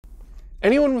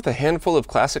Anyone with a handful of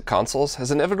classic consoles has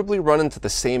inevitably run into the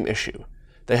same issue.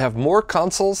 They have more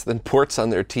consoles than ports on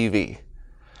their TV.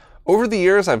 Over the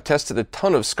years, I've tested a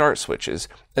ton of SCART switches,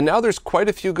 and now there's quite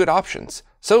a few good options.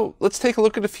 So let's take a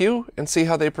look at a few and see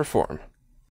how they perform.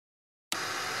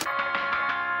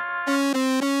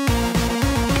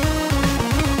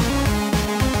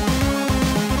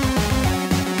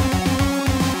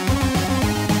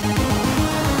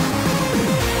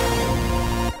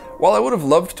 While I would have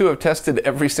loved to have tested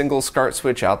every single SCART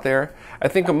switch out there, I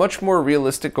think a much more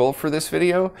realistic goal for this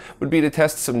video would be to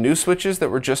test some new switches that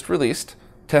were just released,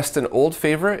 test an old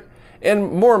favorite,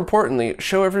 and more importantly,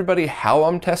 show everybody how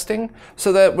I'm testing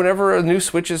so that whenever a new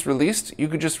switch is released, you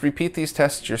could just repeat these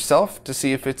tests yourself to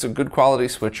see if it's a good quality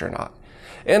switch or not.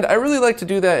 And I really like to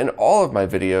do that in all of my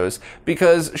videos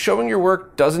because showing your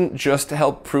work doesn't just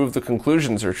help prove the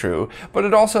conclusions are true, but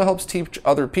it also helps teach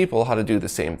other people how to do the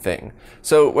same thing.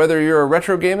 So whether you're a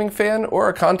retro gaming fan or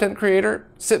a content creator,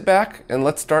 sit back and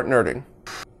let's start nerding.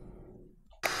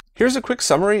 Here's a quick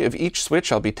summary of each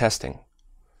switch I'll be testing.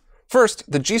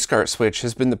 First, the SCART switch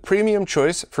has been the premium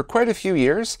choice for quite a few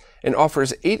years and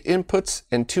offers 8 inputs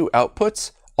and 2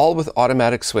 outputs, all with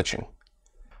automatic switching.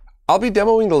 I'll be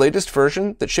demoing the latest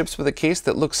version that ships with a case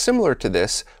that looks similar to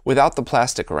this without the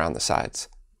plastic around the sides.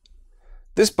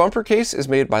 This bumper case is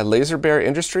made by Laser Bear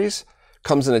Industries,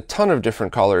 comes in a ton of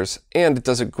different colors, and it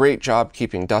does a great job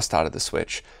keeping dust out of the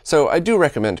switch, so I do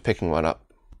recommend picking one up.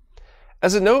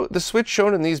 As a note, the switch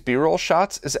shown in these B-roll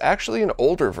shots is actually an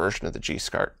older version of the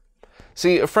SCART.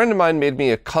 See, a friend of mine made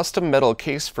me a custom metal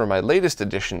case for my latest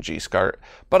edition SCART,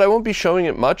 but I won't be showing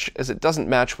it much as it doesn't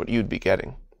match what you'd be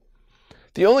getting.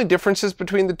 The only differences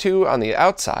between the two on the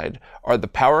outside are the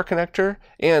power connector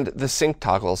and the sync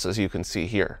toggles, as you can see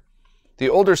here. The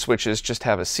older switches just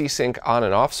have a C-Sync on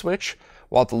and off switch,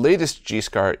 while the latest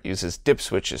SCART uses dip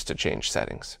switches to change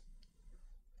settings.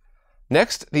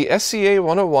 Next, the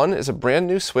SCA101 is a brand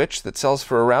new switch that sells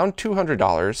for around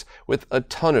 $200 with a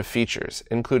ton of features,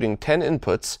 including 10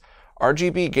 inputs,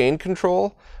 RGB gain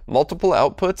control, multiple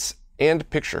outputs, and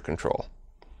picture control.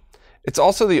 It's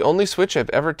also the only switch I've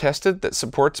ever tested that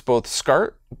supports both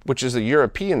SCART, which is a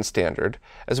European standard,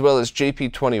 as well as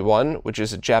JP21, which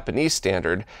is a Japanese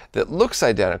standard that looks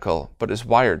identical but is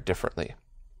wired differently.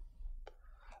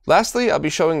 Lastly, I'll be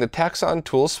showing the Taxon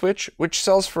tool switch, which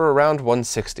sells for around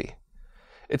 $160.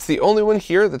 It's the only one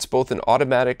here that's both an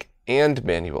automatic and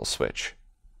manual switch.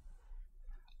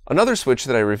 Another switch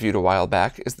that I reviewed a while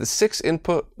back is the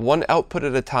 6-input, 1 output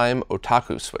at a time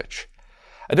Otaku switch.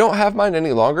 I don't have mine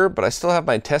any longer, but I still have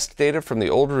my test data from the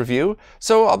old review,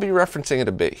 so I'll be referencing it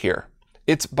a bit here.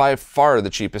 It's by far the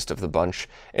cheapest of the bunch,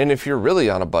 and if you're really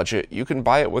on a budget, you can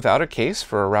buy it without a case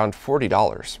for around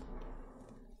 $40.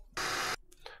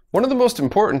 One of the most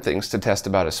important things to test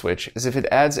about a switch is if it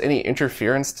adds any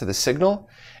interference to the signal,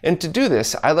 and to do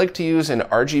this, I like to use an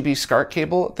RGB SCART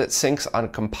cable that syncs on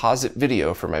composite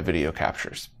video for my video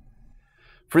captures.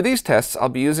 For these tests, I'll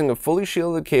be using a fully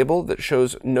shielded cable that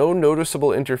shows no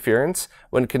noticeable interference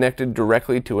when connected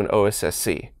directly to an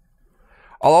OSSC.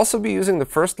 I'll also be using the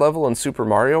first level in Super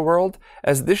Mario World,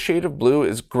 as this shade of blue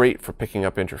is great for picking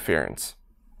up interference.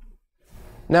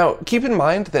 Now, keep in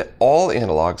mind that all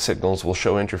analog signals will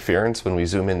show interference when we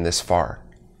zoom in this far.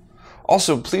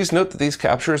 Also, please note that these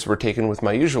captures were taken with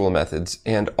my usual methods,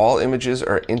 and all images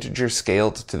are integer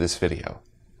scaled to this video.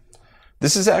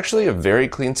 This is actually a very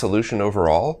clean solution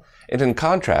overall, and in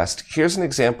contrast, here's an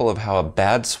example of how a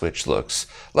bad switch looks,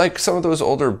 like some of those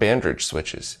older Bandridge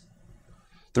switches.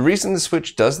 The reason the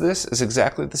switch does this is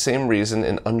exactly the same reason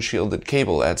an unshielded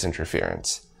cable adds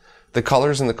interference. The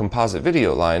colors in the composite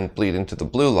video line bleed into the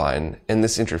blue line, and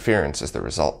this interference is the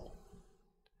result.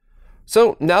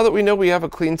 So now that we know we have a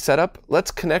clean setup,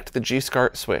 let's connect the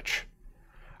SCART switch.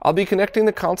 I'll be connecting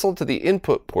the console to the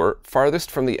input port farthest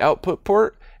from the output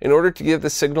port in order to give the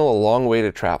signal a long way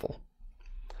to travel.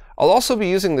 I'll also be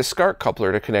using the SCART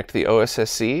coupler to connect the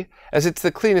OSSC, as it's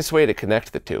the cleanest way to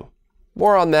connect the two.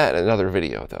 More on that in another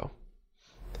video, though.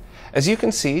 As you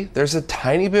can see, there's a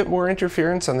tiny bit more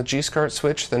interference on the SCART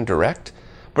switch than direct,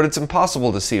 but it's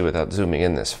impossible to see without zooming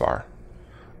in this far.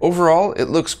 Overall, it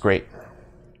looks great.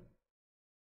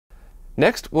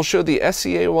 Next, we'll show the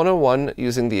SCA101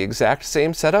 using the exact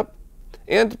same setup,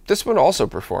 and this one also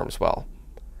performs well.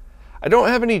 I don't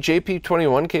have any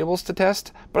JP21 cables to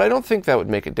test, but I don't think that would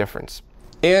make a difference.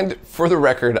 And for the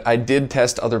record, I did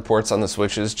test other ports on the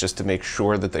switches just to make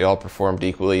sure that they all performed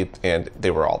equally, and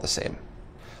they were all the same.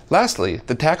 Lastly,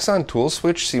 the Taxon tool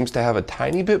switch seems to have a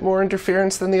tiny bit more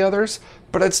interference than the others,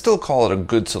 but I'd still call it a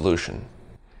good solution.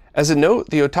 As a note,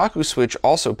 the Otaku switch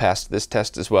also passed this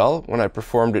test as well when I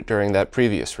performed it during that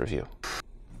previous review.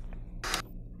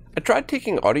 tried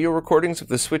taking audio recordings of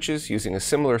the switches using a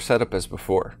similar setup as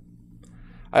before.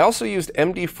 I also used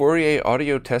MD Fourier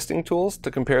audio testing tools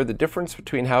to compare the difference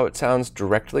between how it sounds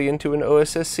directly into an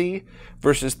OSSC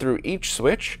versus through each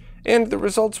switch, and the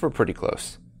results were pretty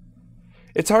close.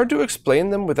 It's hard to explain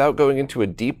them without going into a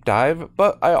deep dive,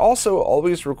 but I also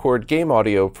always record game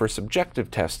audio for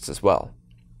subjective tests as well.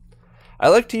 I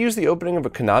like to use the opening of a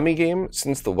Konami game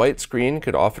since the white screen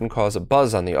could often cause a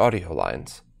buzz on the audio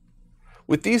lines.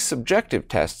 With these subjective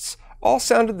tests, all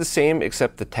sounded the same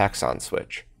except the taxon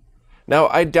switch. Now,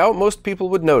 I doubt most people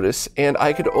would notice, and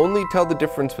I could only tell the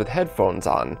difference with headphones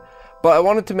on, but I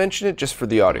wanted to mention it just for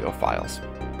the audio files.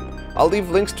 I'll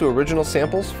leave links to original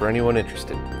samples for anyone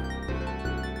interested.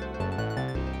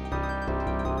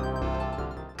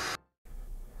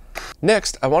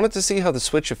 Next, I wanted to see how the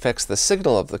switch affects the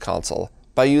signal of the console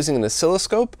by using an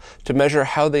oscilloscope to measure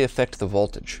how they affect the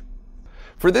voltage.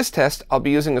 For this test, I'll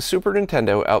be using a Super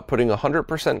Nintendo outputting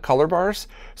 100% color bars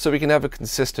so we can have a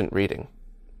consistent reading.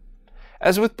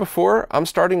 As with before, I'm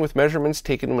starting with measurements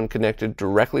taken when connected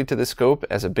directly to the scope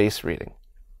as a base reading.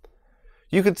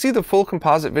 You can see the full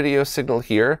composite video signal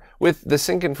here, with the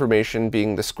sync information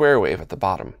being the square wave at the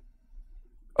bottom.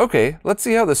 Okay, let's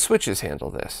see how the switches handle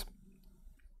this.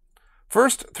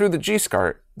 First, through the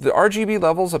G-SCART, the RGB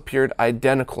levels appeared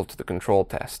identical to the control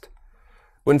test.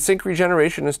 When sync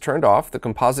regeneration is turned off, the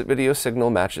composite video signal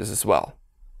matches as well.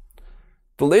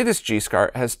 The latest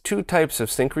G-SCART has two types of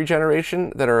sync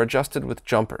regeneration that are adjusted with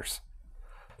jumpers.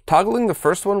 Toggling the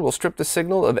first one will strip the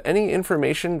signal of any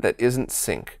information that isn't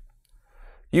sync.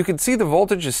 You can see the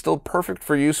voltage is still perfect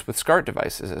for use with SCART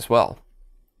devices as well.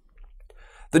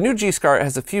 The new G-SCART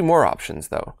has a few more options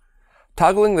though.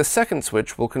 Toggling the second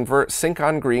switch will convert sync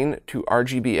on green to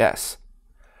RGBS.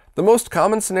 The most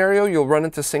common scenario you'll run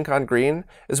into sync on green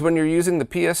is when you're using the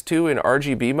PS2 in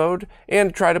RGB mode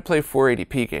and try to play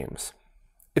 480p games.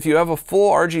 If you have a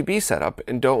full RGB setup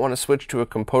and don't want to switch to a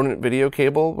component video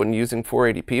cable when using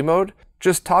 480p mode,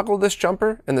 just toggle this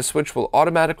jumper and the switch will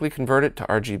automatically convert it to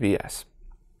RGBS.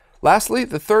 Lastly,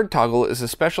 the third toggle is a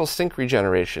special sync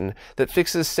regeneration that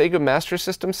fixes Sega Master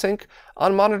System sync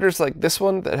on monitors like this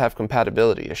one that have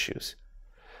compatibility issues.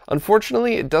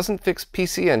 Unfortunately, it doesn't fix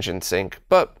PC Engine sync,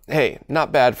 but hey,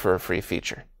 not bad for a free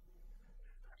feature.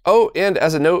 Oh, and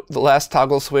as a note, the last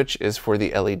toggle switch is for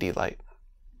the LED light.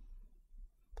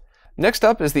 Next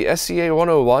up is the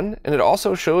SCA101, and it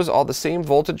also shows all the same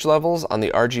voltage levels on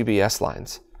the RGBS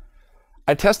lines.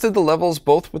 I tested the levels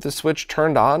both with the switch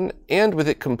turned on and with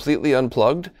it completely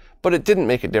unplugged, but it didn't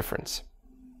make a difference.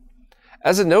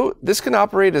 As a note, this can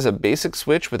operate as a basic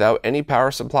switch without any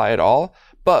power supply at all,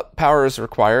 but power is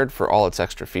required for all its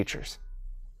extra features.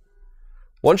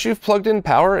 Once you've plugged in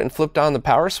power and flipped on the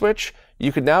power switch,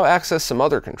 you can now access some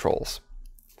other controls.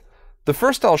 The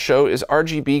first I'll show is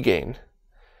RGB gain.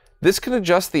 This can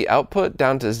adjust the output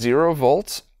down to 0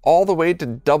 volts all the way to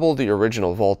double the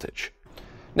original voltage.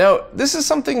 Now, this is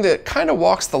something that kind of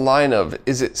walks the line of,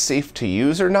 is it safe to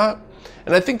use or not?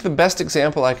 And I think the best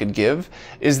example I could give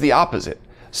is the opposite.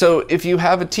 So if you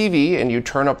have a TV and you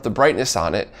turn up the brightness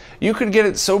on it, you could get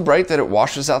it so bright that it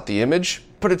washes out the image,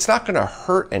 but it's not going to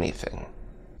hurt anything.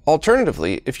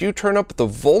 Alternatively, if you turn up the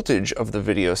voltage of the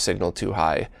video signal too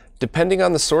high, depending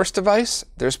on the source device,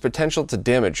 there's potential to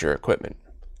damage your equipment.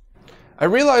 I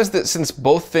realize that since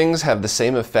both things have the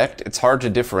same effect, it's hard to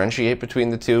differentiate between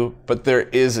the two, but there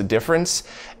is a difference.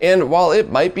 And while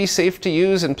it might be safe to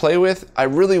use and play with, I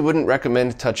really wouldn't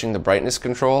recommend touching the brightness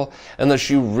control unless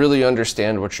you really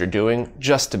understand what you're doing,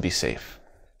 just to be safe.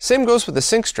 Same goes with the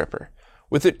sync stripper.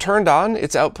 With it turned on,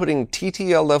 it's outputting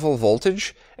TTL level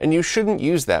voltage, and you shouldn't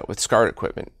use that with SCART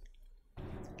equipment.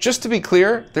 Just to be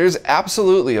clear, there's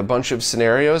absolutely a bunch of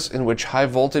scenarios in which high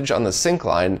voltage on the sync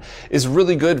line is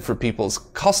really good for people's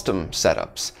custom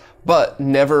setups, but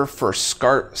never for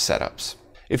SCART setups.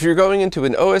 If you're going into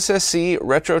an OSSC,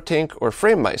 RetroTink, or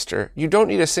FrameMeister, you don't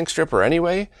need a sync stripper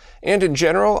anyway, and in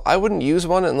general, I wouldn't use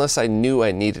one unless I knew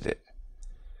I needed it.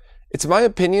 It's my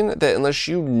opinion that unless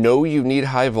you know you need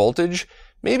high voltage,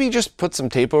 maybe just put some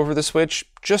tape over the switch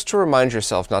just to remind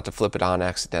yourself not to flip it on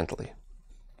accidentally.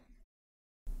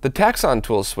 The Taxon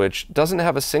tool switch doesn't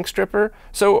have a sync stripper,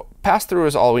 so pass-through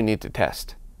is all we need to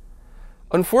test.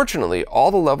 Unfortunately,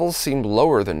 all the levels seem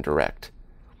lower than direct.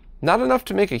 Not enough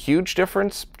to make a huge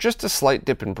difference, just a slight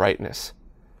dip in brightness.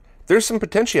 There's some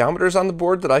potentiometers on the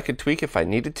board that I could tweak if I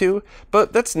needed to,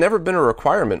 but that's never been a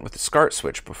requirement with the SCART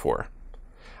switch before.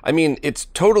 I mean, it's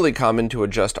totally common to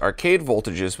adjust arcade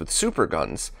voltages with super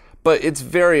guns, but it's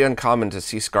very uncommon to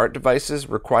see SCART devices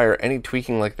require any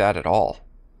tweaking like that at all.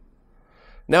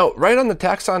 Now, right on the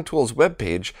Taxon Tools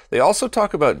webpage, they also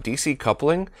talk about DC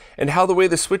coupling and how the way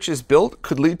the switch is built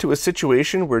could lead to a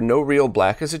situation where no real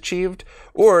black is achieved,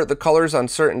 or the colors on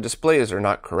certain displays are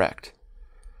not correct.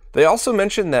 They also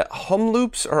mention that hum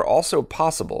loops are also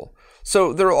possible,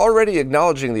 so they're already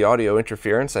acknowledging the audio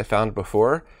interference I found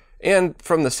before, and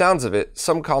from the sounds of it,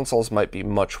 some consoles might be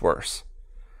much worse.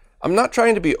 I'm not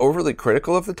trying to be overly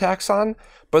critical of the Taxon,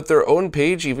 but their own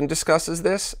page even discusses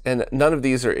this, and none of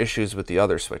these are issues with the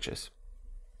other switches.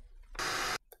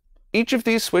 Each of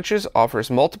these switches offers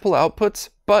multiple outputs,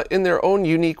 but in their own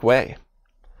unique way.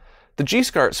 The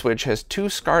G-SCART switch has 2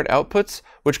 SCART outputs,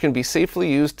 which can be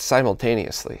safely used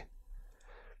simultaneously.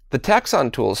 The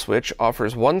Taxon Tools switch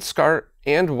offers 1 SCART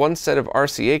and 1 set of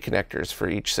RCA connectors for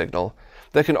each signal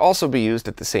that can also be used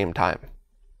at the same time.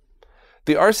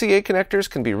 The RCA connectors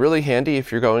can be really handy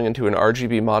if you're going into an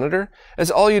RGB monitor, as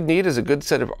all you'd need is a good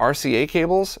set of RCA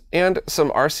cables and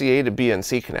some RCA to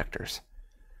BNC connectors.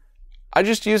 I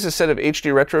just use a set of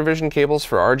HD RetroVision cables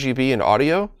for RGB and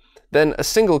audio, then a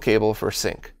single cable for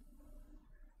sync.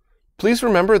 Please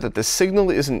remember that the signal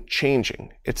isn't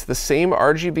changing. It's the same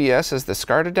RGBS as the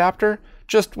SCART adapter,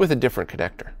 just with a different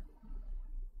connector.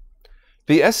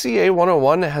 The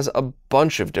SCA101 has a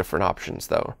bunch of different options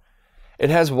though. It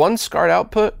has 1 SCART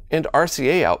output and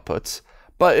RCA outputs,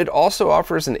 but it also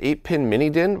offers an 8-pin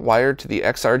mini DIN wired to the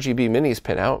XRGB Minis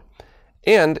pinout,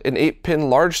 and an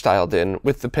 8-pin large style DIN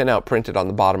with the pinout printed on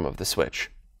the bottom of the switch.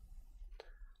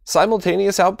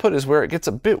 Simultaneous output is where it gets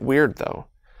a bit weird though.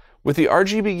 With the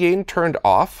RGB gain turned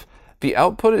off, the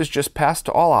output is just passed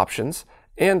to all options,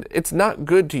 and it's not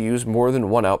good to use more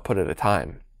than 1 output at a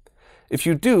time. If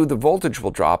you do, the voltage will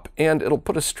drop, and it'll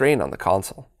put a strain on the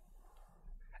console.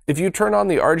 If you turn on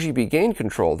the RGB gain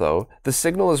control though, the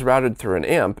signal is routed through an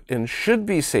amp and should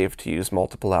be safe to use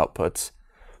multiple outputs,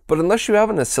 but unless you have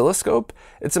an oscilloscope,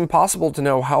 it's impossible to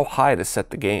know how high to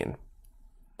set the gain.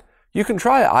 You can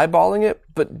try eyeballing it,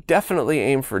 but definitely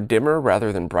aim for dimmer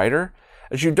rather than brighter,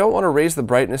 as you don't want to raise the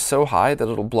brightness so high that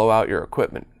it'll blow out your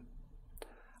equipment.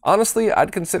 Honestly,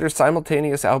 I'd consider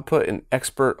simultaneous output an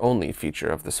expert-only feature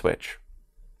of the switch.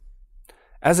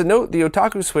 As a note, the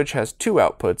Otaku switch has 2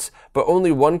 outputs, but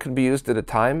only 1 can be used at a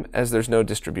time as there's no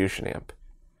distribution amp.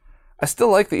 I still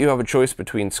like that you have a choice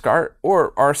between SCART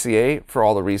or RCA for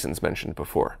all the reasons mentioned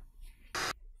before.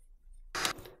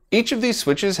 Each of these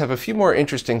switches have a few more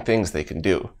interesting things they can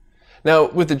do. Now,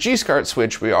 with the G-SCART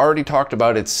switch, we already talked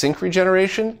about its sync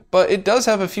regeneration, but it does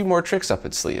have a few more tricks up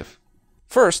its sleeve.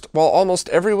 First, while almost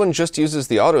everyone just uses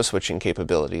the auto-switching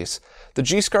capabilities, the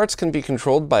G-SCARTs can be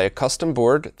controlled by a custom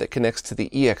board that connects to the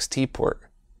EXT port.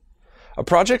 A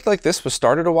project like this was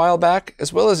started a while back,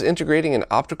 as well as integrating an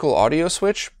optical audio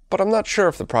switch, but I'm not sure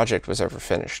if the project was ever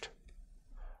finished.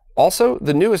 Also,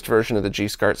 the newest version of the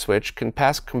G-SCART switch can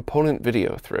pass component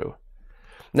video through.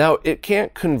 Now, it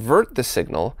can't convert the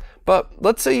signal, but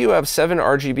let's say you have 7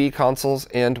 RGB consoles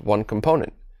and 1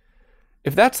 component.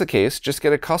 If that's the case, just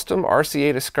get a custom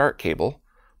RCA to SCART cable,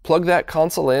 plug that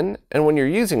console in, and when you're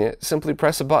using it, simply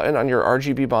press a button on your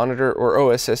RGB monitor or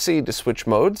OSSC to switch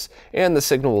modes, and the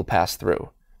signal will pass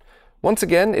through. Once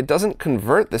again, it doesn't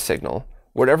convert the signal.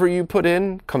 Whatever you put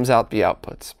in comes out the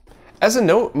outputs. As a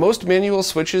note, most manual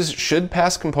switches should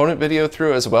pass component video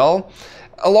through as well,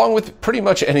 along with pretty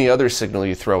much any other signal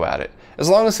you throw at it. As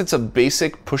long as it's a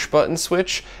basic push-button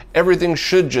switch, everything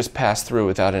should just pass through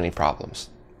without any problems.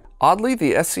 Oddly,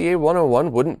 the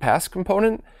SCA101 wouldn't pass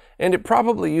component, and it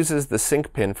probably uses the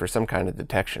sync pin for some kind of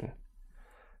detection.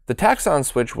 The Taxon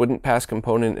switch wouldn't pass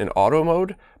component in auto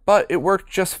mode, but it worked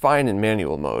just fine in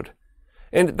manual mode.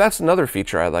 And that's another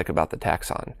feature I like about the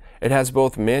Taxon. It has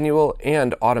both manual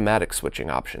and automatic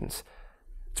switching options.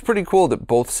 It's pretty cool that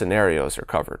both scenarios are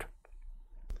covered.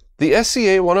 The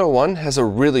SCA101 has a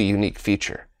really unique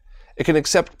feature. It can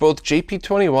accept both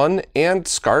JP21 and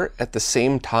SCART at the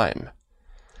same time.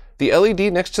 The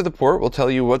LED next to the port will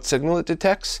tell you what signal it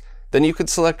detects, then you can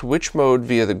select which mode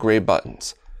via the gray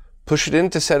buttons. Push it in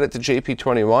to set it to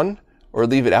JP21, or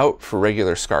leave it out for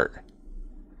regular SCART.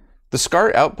 The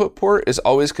SCART output port is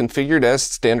always configured as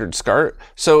standard SCART,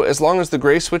 so as long as the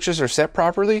gray switches are set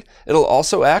properly, it'll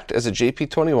also act as a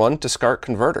JP21 to SCART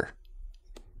converter.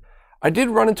 I did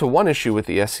run into one issue with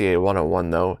the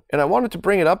SCA101 though, and I wanted to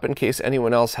bring it up in case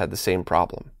anyone else had the same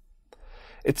problem.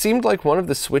 It seemed like one of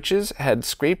the switches had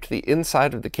scraped the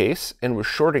inside of the case and was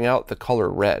shorting out the color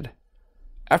red.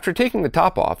 After taking the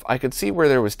top off, I could see where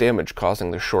there was damage causing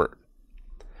the short.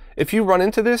 If you run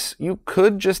into this, you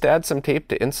could just add some tape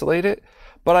to insulate it,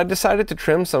 but I decided to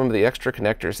trim some of the extra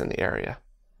connectors in the area.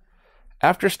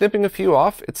 After snipping a few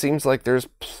off, it seems like there's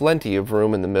plenty of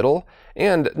room in the middle,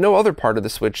 and no other part of the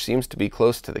switch seems to be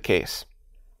close to the case.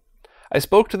 I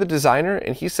spoke to the designer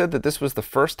and he said that this was the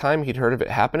first time he'd heard of it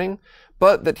happening,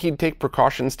 but that he'd take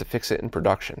precautions to fix it in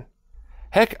production.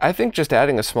 Heck, I think just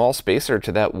adding a small spacer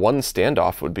to that one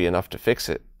standoff would be enough to fix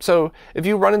it. So if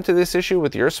you run into this issue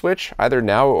with your Switch, either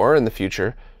now or in the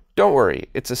future, don't worry,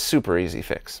 it's a super easy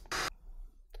fix.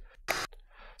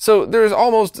 So there's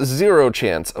almost zero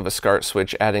chance of a SCART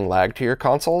switch adding lag to your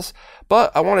consoles,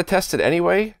 but I want to test it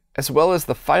anyway, as well as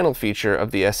the final feature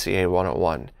of the SCA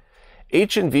 101.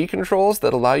 H and V controls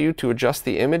that allow you to adjust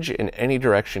the image in any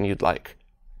direction you'd like.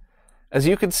 As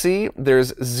you can see,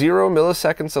 there's 0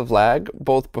 milliseconds of lag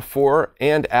both before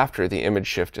and after the image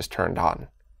shift is turned on.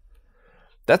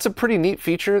 That's a pretty neat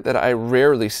feature that I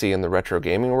rarely see in the retro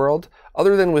gaming world,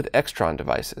 other than with Extron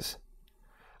devices.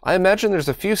 I imagine there's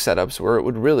a few setups where it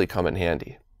would really come in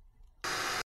handy.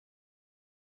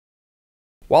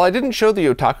 While I didn't show the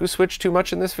Otaku Switch too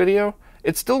much in this video,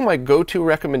 it's still my go-to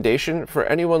recommendation for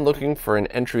anyone looking for an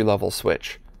entry-level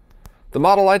Switch. The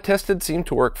model I tested seemed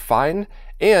to work fine,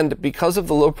 and because of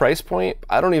the low price point,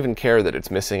 I don't even care that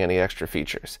it's missing any extra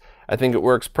features. I think it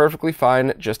works perfectly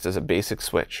fine just as a basic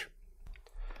Switch.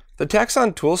 The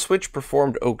Taxon Tool Switch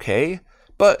performed okay,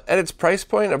 but at its price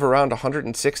point of around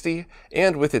 $160,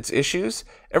 and with its issues,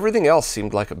 everything else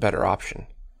seemed like a better option.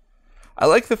 I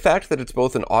like the fact that it's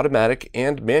both an automatic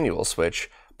and manual switch,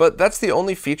 but that's the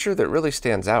only feature that really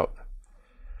stands out.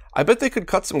 I bet they could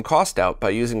cut some cost out by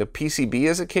using a PCB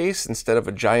as a case instead of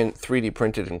a giant 3D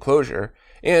printed enclosure,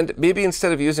 and maybe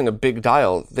instead of using a big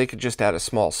dial, they could just add a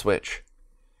small switch.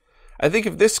 I think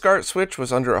if this SCART switch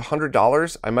was under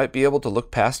 $100, I might be able to look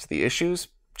past the issues,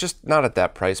 just not at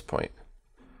that price point.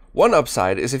 One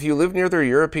upside is if you live near their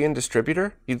European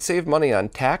distributor, you'd save money on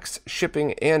tax,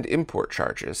 shipping, and import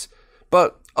charges.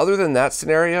 But other than that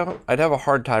scenario, I'd have a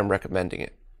hard time recommending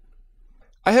it.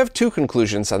 I have two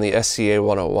conclusions on the SCA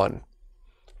 101.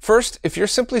 First, if you're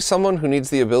simply someone who needs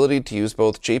the ability to use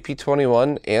both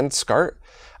JP21 and SCART,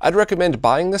 I'd recommend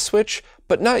buying this switch,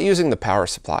 but not using the power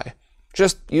supply.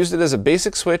 Just use it as a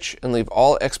basic switch and leave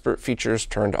all expert features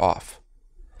turned off.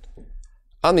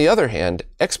 On the other hand,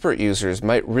 expert users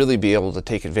might really be able to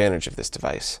take advantage of this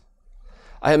device.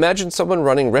 I imagine someone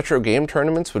running retro game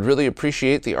tournaments would really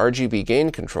appreciate the RGB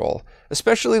gain control,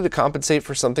 especially to compensate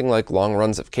for something like long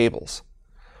runs of cables.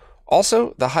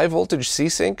 Also, the high voltage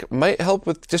C-Sync might help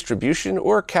with distribution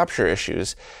or capture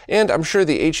issues, and I'm sure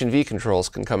the H and V controls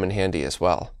can come in handy as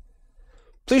well.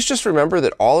 Please just remember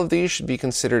that all of these should be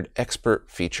considered expert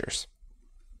features.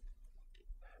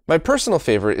 My personal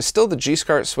favorite is still the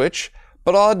G-SCART Switch,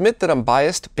 but I'll admit that I'm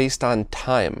biased based on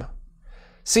time.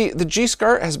 See, the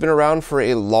G-SCART has been around for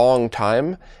a long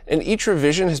time, and each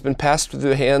revision has been passed through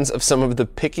the hands of some of the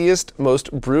pickiest,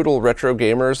 most brutal retro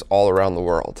gamers all around the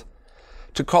world.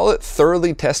 To call it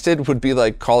thoroughly tested would be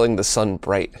like calling the sun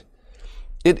bright.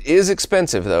 It is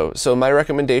expensive though, so my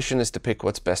recommendation is to pick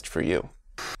what's best for you.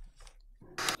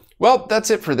 Well, that's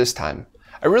it for this time.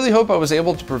 I really hope I was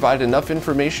able to provide enough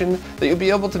information that you'll be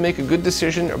able to make a good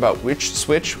decision about which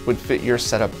Switch would fit your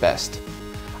setup best.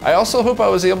 I also hope I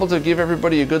was able to give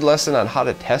everybody a good lesson on how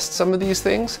to test some of these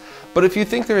things, but if you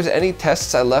think there's any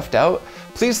tests I left out,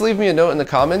 please leave me a note in the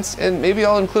comments and maybe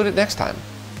I'll include it next time.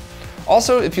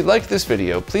 Also, if you liked this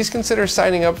video, please consider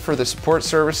signing up for the support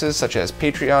services such as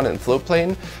Patreon and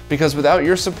Floatplane, because without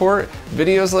your support,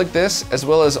 videos like this, as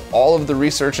well as all of the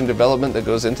research and development that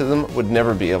goes into them, would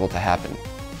never be able to happen.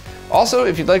 Also,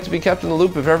 if you'd like to be kept in the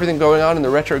loop of everything going on in the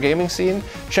retro gaming scene,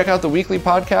 check out the weekly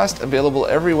podcast available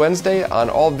every Wednesday on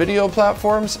all video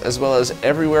platforms, as well as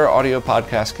everywhere audio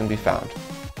podcasts can be found.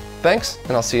 Thanks,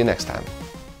 and I'll see you next time.